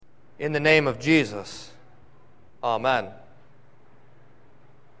In the name of Jesus, amen.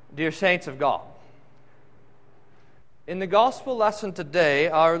 Dear saints of God, in the gospel lesson today,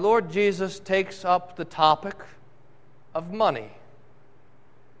 our Lord Jesus takes up the topic of money,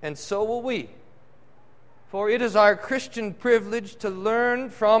 and so will we. For it is our Christian privilege to learn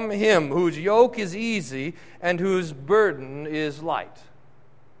from Him whose yoke is easy and whose burden is light.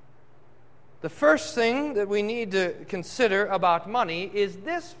 The first thing that we need to consider about money is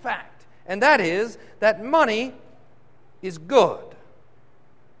this fact, and that is that money is good.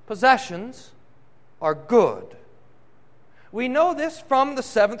 Possessions are good. We know this from the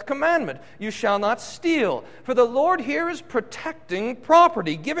seventh commandment. You shall not steal. For the Lord here is protecting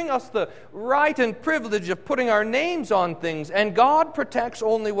property, giving us the right and privilege of putting our names on things, and God protects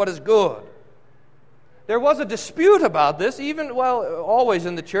only what is good. There was a dispute about this, always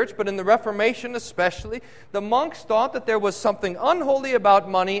in the church, but in the Reformation especially. The monks thought that there was something unholy about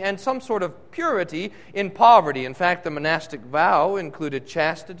money and some sort of purity in poverty. In fact, the monastic vow included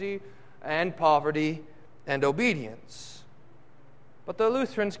chastity and poverty and obedience. But the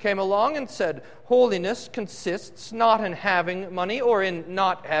Lutherans came along and said, holiness consists not in having money or in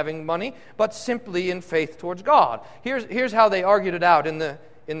not having money, but simply in faith towards God. Here's how they argued it out in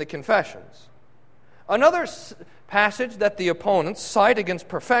the Confessions. Another passage that the opponents cite against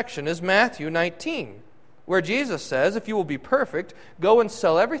perfection is Matthew 19, where Jesus says, if you will be perfect, go and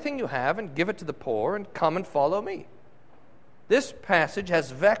sell everything you have and give it to the poor and come and follow me. This passage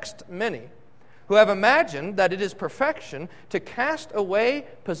has vexed many who have imagined that it is perfection to cast away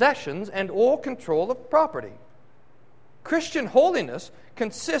possessions and all control of property. Christian holiness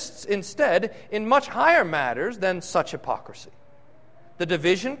consists instead in much higher matters than such hypocrisy. The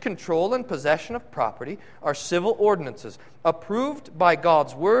division, control, and possession of property are civil ordinances approved by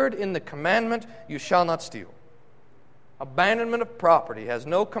God's word in the commandment, you shall not steal. Abandonment of property has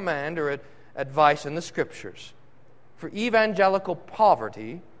no command or advice in the Scriptures. For evangelical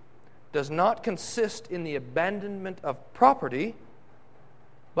poverty does not consist in the abandonment of property,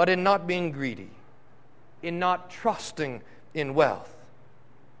 but in not being greedy, in not trusting in wealth.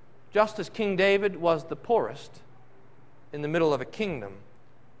 Just as King David was the poorest in the middle of a kingdom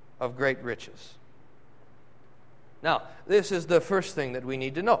of great riches. Now, this is the first thing that we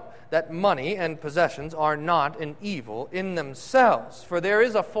need to know, that money and possessions are not an evil in themselves. For there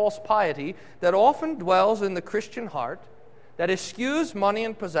is a false piety that often dwells in the Christian heart that eschews money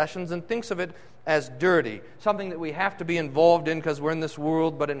and possessions and thinks of it as dirty, something that we have to be involved in because we're in this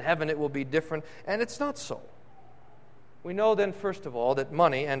world, but in heaven it will be different, and it's not so. We know then, first of all, that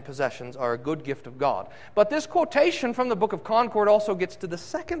money and possessions are a good gift of God. But this quotation from the Book of Concord also gets to the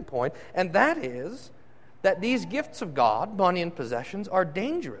second point, and that is that these gifts of God, money and possessions, are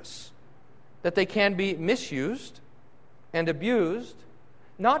dangerous, that they can be misused and abused,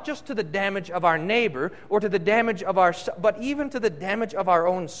 not just to the damage of our neighbor or to the damage of but even to the damage of our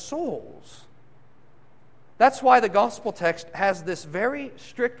own souls. That's why the gospel text has this very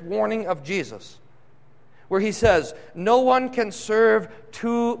strict warning of Jesus, where he says, no one can serve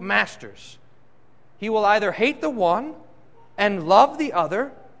two masters. He will either hate the one and love the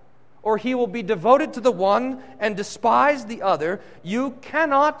other, or he will be devoted to the one and despise the other. You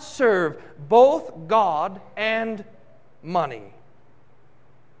cannot serve both God and money.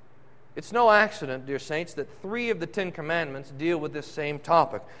 It's no accident, dear saints, that 3 of the 10 commandments deal with this same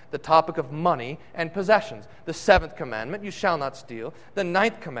topic, the topic of money and possessions. The 7th commandment, you shall not steal. The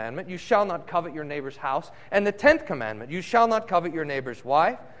 9th commandment, you shall not covet your neighbor's house. And the 10th commandment, you shall not covet your neighbor's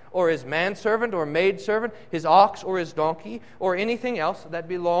wife, or his manservant or maidservant, his ox or his donkey, or anything else that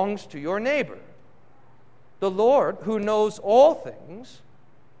belongs to your neighbor. The Lord, who knows all things,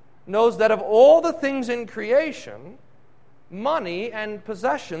 knows that of all the things in creation, money and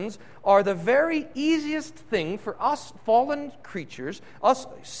possessions are the very easiest thing for us fallen creatures, us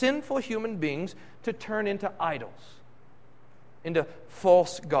sinful human beings, to turn into idols, into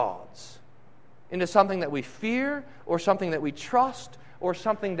false gods, into something that we fear or something that we trust or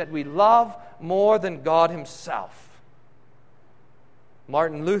something that we love more than God Himself.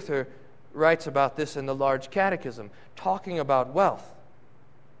 Martin Luther writes about this in the Large Catechism, talking about wealth.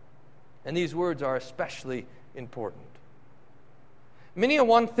 And these words are especially important. Many a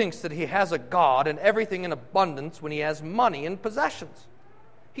one thinks that he has a God and everything in abundance when he has money and possessions.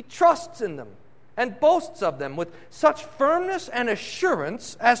 He trusts in them and boasts of them with such firmness and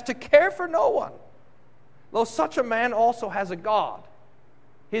assurance as to care for no one. Though such a man also has a God.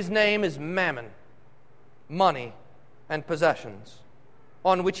 His name is Mammon, money and possessions,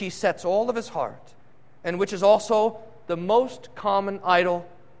 on which he sets all of his heart, and which is also the most common idol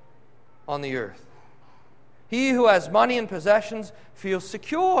on the earth. He who has money and possessions feels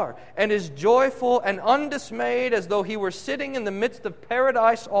secure and is joyful and undismayed as though he were sitting in the midst of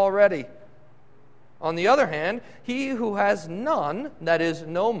paradise already. On the other hand, he who has none, that is,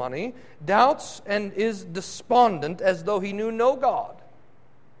 no money, doubts and is despondent as though he knew no God.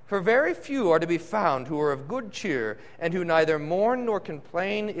 For very few are to be found who are of good cheer and who neither mourn nor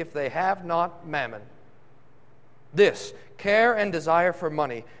complain if they have not mammon. This, care and desire for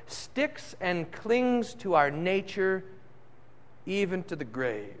money, sticks and clings to our nature even to the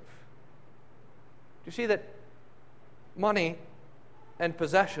grave. Do you see that money and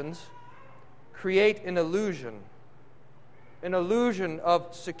possessions create an illusion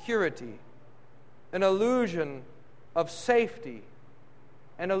of security, an illusion of safety,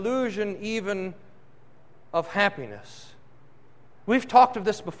 an illusion even of happiness? We've talked of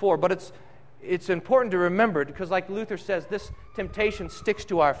this before, but it's important to remember it because, like Luther says, this temptation sticks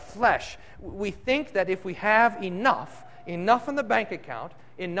to our flesh. We think that if we have enough in the bank account,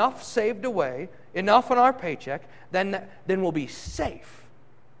 enough saved away, enough on our paycheck, then we'll be safe.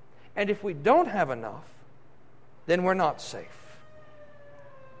 And if we don't have enough, then we're not safe.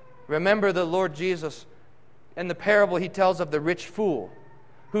 Remember the Lord Jesus and the parable he tells of the rich fool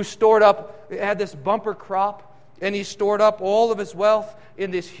who had this bumper crop, and he stored up all of his wealth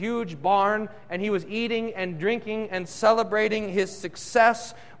in this huge barn, and he was eating and drinking and celebrating his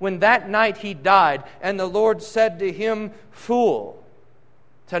success when that night he died. And the Lord said to him, "Fool,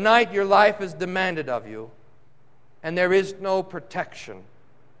 tonight your life is demanded of you, and there is no protection.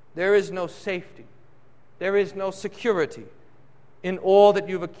 There is no safety. There is no security in all that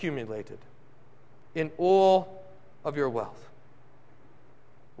you've accumulated, in all of your wealth."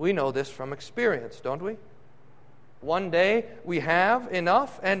 We know this from experience, don't we? One day we have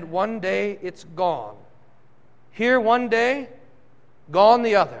enough, and one day it's gone. Here one day, gone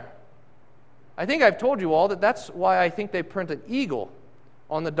the other. I think I've told you all that's why I think they print an eagle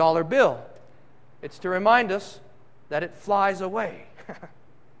on the dollar bill. It's to remind us that it flies away.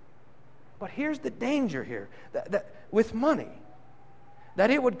 But here's the danger here, that with money,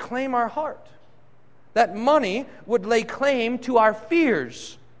 that it would claim our heart, that money would lay claim to our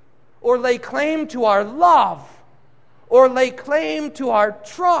fears, or lay claim to our love, or lay claim to our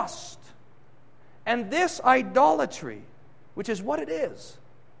trust. And this idolatry, which is what it is,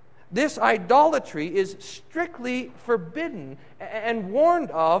 this idolatry is strictly forbidden and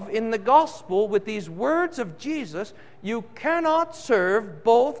warned of in the gospel with these words of Jesus: you cannot serve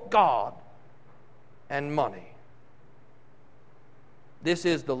both God and money. This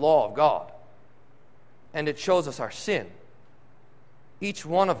is the law of God, and it shows us our sin. Each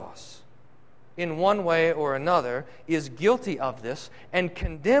one of us, in one way or another, is guilty of this and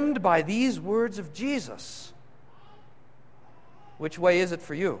condemned by these words of Jesus. Which way is it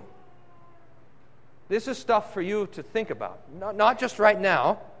for you? This is stuff for you to think about. Not just right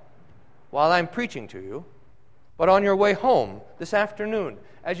now, while I'm preaching to you, but on your way home this afternoon,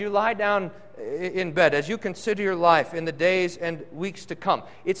 as you lie down in bed, as you consider your life in the days and weeks to come.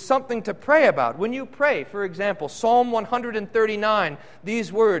 It's something to pray about. When you pray, for example, Psalm 139,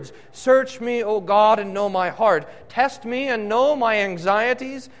 these words: "Search me, O God, and know my heart. Test me and know my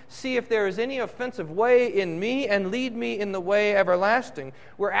anxieties. See if there is any offensive way in me, and lead me in the way everlasting."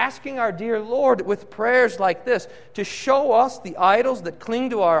 We're asking our dear Lord with prayers like this to show us the idols that cling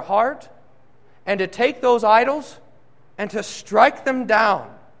to our heart, and to take those idols and to strike them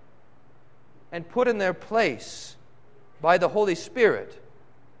down and put in their place, by the Holy Spirit,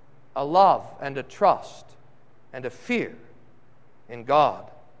 a love and a trust and a fear in God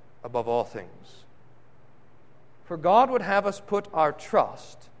above all things. For God would have us put our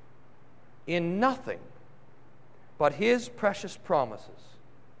trust in nothing but His precious promises,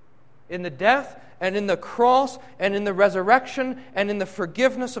 in the death and in the cross and in the resurrection and in the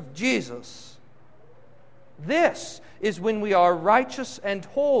forgiveness of Jesus. This is when we are righteous and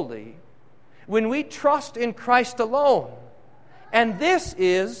holy, when we trust in Christ alone. And this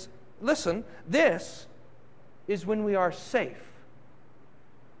is, listen, this is when we are safe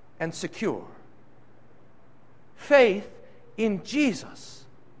and secure. Faith in Jesus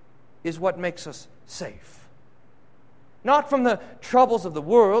is what makes us safe. Not from the troubles of the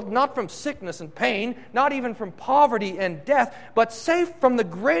world, not from sickness and pain, not even from poverty and death, but safe from the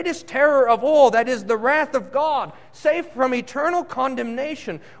greatest terror of all, that is the wrath of God, safe from eternal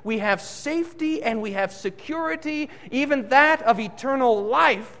condemnation. We have safety and we have security, even that of eternal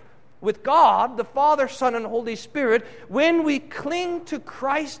life with God, the Father, Son, and Holy Spirit, when we cling to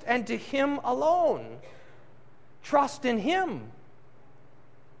Christ and to Him alone. Trust in Him.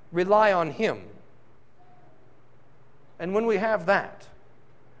 Rely on Him. And when we have that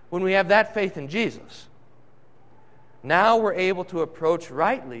faith in Jesus, now we're able to approach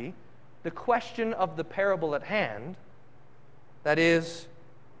rightly the question of the parable at hand. That is,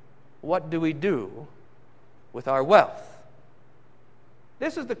 what do we do with our wealth?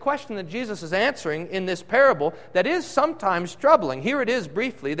 This is the question that Jesus is answering in this parable that is sometimes troubling. Here it is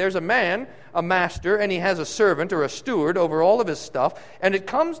briefly. There's a man, a master, and he has a servant or a steward over all of his stuff, and it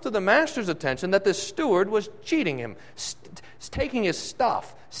comes to the master's attention that this steward was cheating him, taking his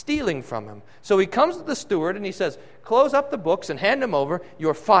stuff, stealing from him. So he comes to the steward and he says, close up the books and hand him over,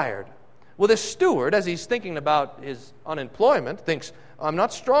 you're fired. Well, this steward, as he's thinking about his unemployment, thinks, I'm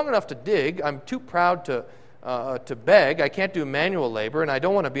not strong enough to dig, I'm too proud to beg, I can't do manual labor, and I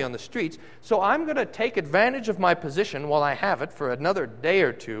don't want to be on the streets, so I'm going to take advantage of my position while I have it for another day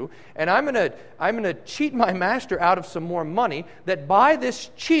or two, and I'm going to cheat my master out of some more money, that by this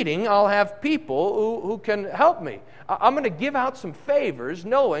cheating I'll have people who can help me. I'm going to give out some favors,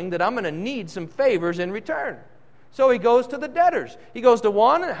 knowing that I'm going to need some favors in return. So he goes to the debtors. He goes to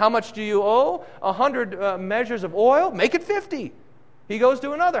one, how much do you owe? 100 measures of oil? Make it 50. He goes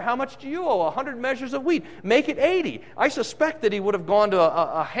to another. How much do you owe? 100 measures of wheat. Make it 80. I suspect that he would have gone to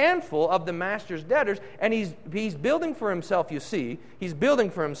a handful of the master's debtors, and he's building for himself, you see, he's building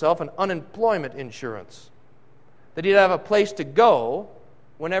for himself an unemployment insurance. That he'd have a place to go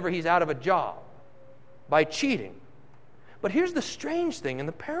whenever he's out of a job by cheating. But here's the strange thing in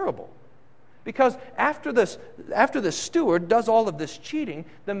the parable. Because after the steward does all of this cheating,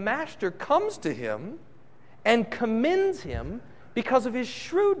 the master comes to him and commends him because of his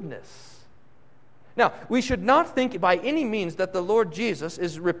shrewdness. Now, we should not think by any means that the Lord Jesus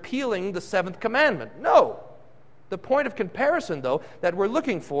is repealing the seventh commandment. No. The point of comparison, though, that we're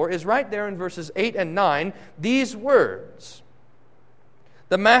looking for is right there in verses 8 and 9, these words.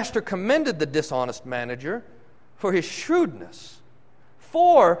 The master commended the dishonest manager for his shrewdness.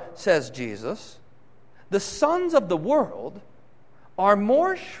 For, says Jesus, the sons of the world are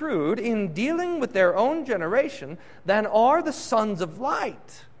more shrewd in dealing with their own generation than are the sons of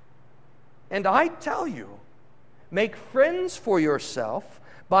light. And I tell you, make friends for yourself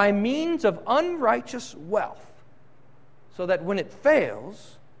by means of unrighteous wealth, so that when it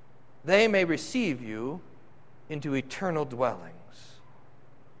fails, they may receive you into eternal dwellings.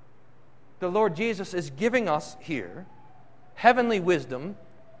 The Lord Jesus is giving us here heavenly wisdom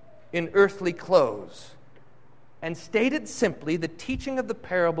in earthly clothes. And stated simply, the teaching of the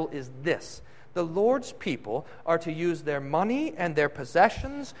parable is this. The Lord's people are to use their money and their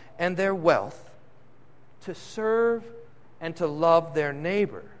possessions and their wealth to serve and to love their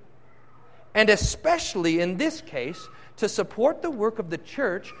neighbor. And especially in this case, to support the work of the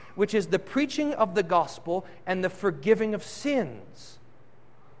church, which is the preaching of the gospel and the forgiving of sins.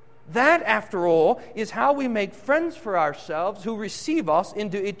 That, after all, is how we make friends for ourselves who receive us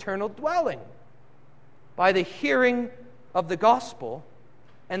into eternal dwelling. By the hearing of the gospel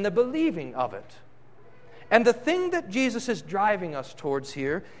and the believing of it. And the thing that Jesus is driving us towards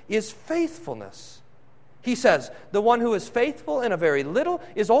here is faithfulness. He says, the one who is faithful in a very little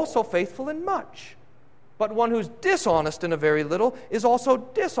is also faithful in much. But one who's dishonest in a very little is also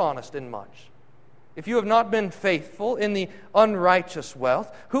dishonest in much. If you have not been faithful in the unrighteous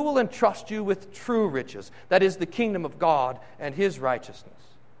wealth, who will entrust you with true riches? That is the kingdom of God and his righteousness.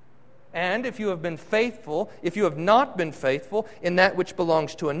 And if you have not been faithful in that which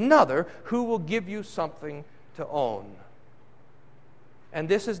belongs to another, who will give you something to own? And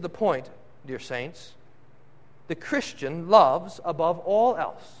this is the point, dear saints. The Christian loves above all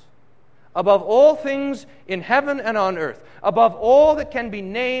else, above all things in heaven and on earth, above all that can be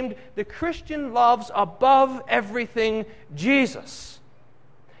named, the Christian loves above everything Jesus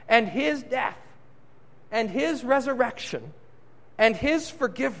and his death and his resurrection and his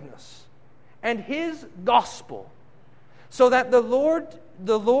forgiveness and his gospel, so that the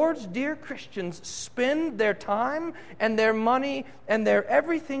Lord's dear Christians spend their time and their money and their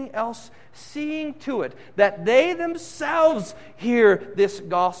everything else seeing to it that they themselves hear this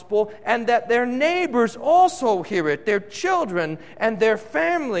gospel and that their neighbors also hear it, their children and their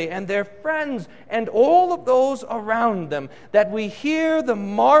family and their friends and all of those around them, that we hear the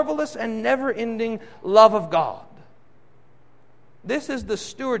marvelous and never-ending love of God. This is the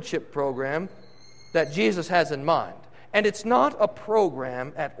stewardship program that Jesus has in mind. And it's not a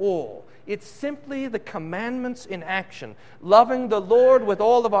program at all. It's simply the commandments in action. Loving the Lord with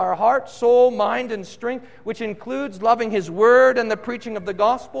all of our heart, soul, mind, and strength, which includes loving his word and the preaching of the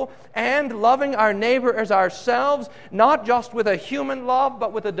gospel, and loving our neighbor as ourselves, not just with a human love,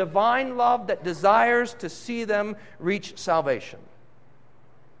 but with a divine love that desires to see them reach salvation.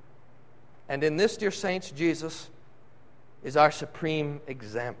 And in this, dear saints, Jesus is our supreme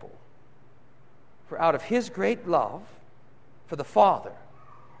example. For out of His great love for the Father,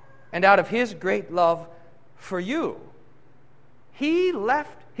 and out of His great love for you, He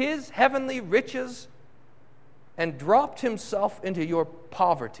left His heavenly riches and dropped Himself into your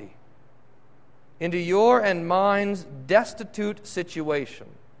poverty, into your and mine's destitute situation,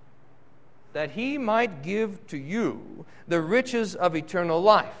 that He might give to you the riches of eternal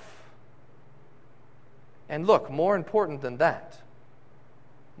life. And look, more important than that,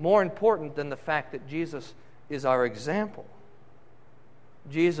 more important than the fact that Jesus is our example,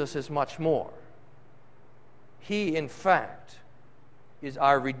 Jesus is much more. He, in fact, is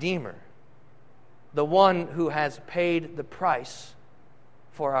our Redeemer, the one who has paid the price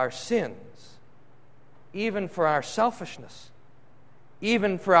for our sins, even for our selfishness,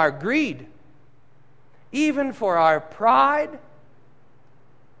 even for our greed, even for our pride.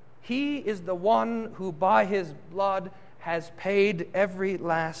 He is the one who by His blood has paid every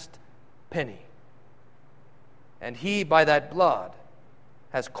last penny. And He, by that blood,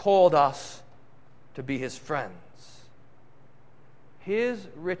 has called us to be His friends. His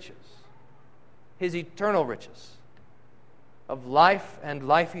riches, His eternal riches of life and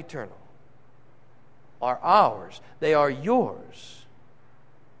life eternal are ours. They are yours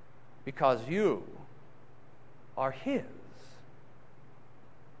because you are His.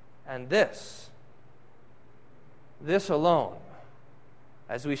 And this alone,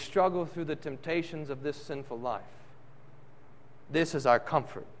 as we struggle through the temptations of this sinful life, this is our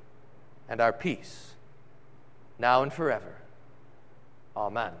comfort and our peace, now and forever.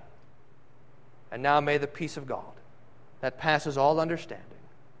 Amen. And now may the peace of God, that passes all understanding,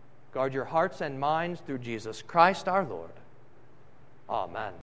 guard your hearts and minds through Jesus Christ our Lord. Amen.